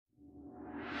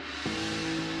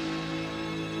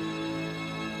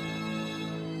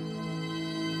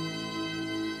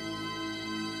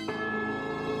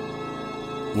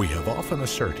We have often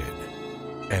asserted,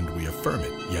 and we affirm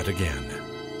it yet again,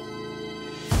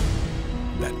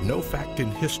 that no fact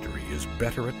in history is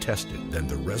better attested than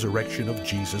the resurrection of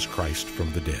Jesus Christ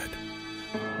from the dead.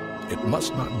 It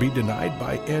must not be denied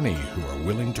by any who are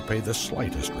willing to pay the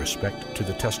slightest respect to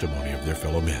the testimony of their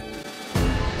fellow men.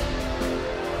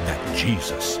 That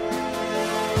Jesus,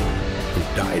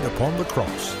 who died upon the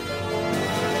cross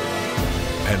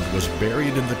and was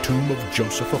buried in the tomb of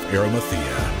Joseph of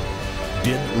Arimathea,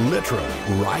 did literally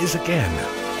rise again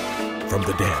from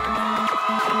the dead.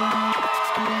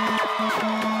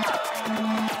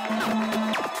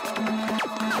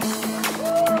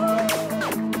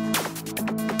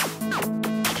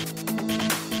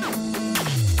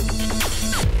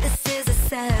 This is a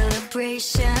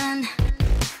celebration.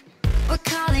 We're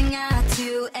calling out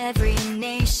to every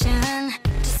nation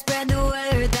to spread the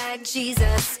word that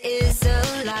Jesus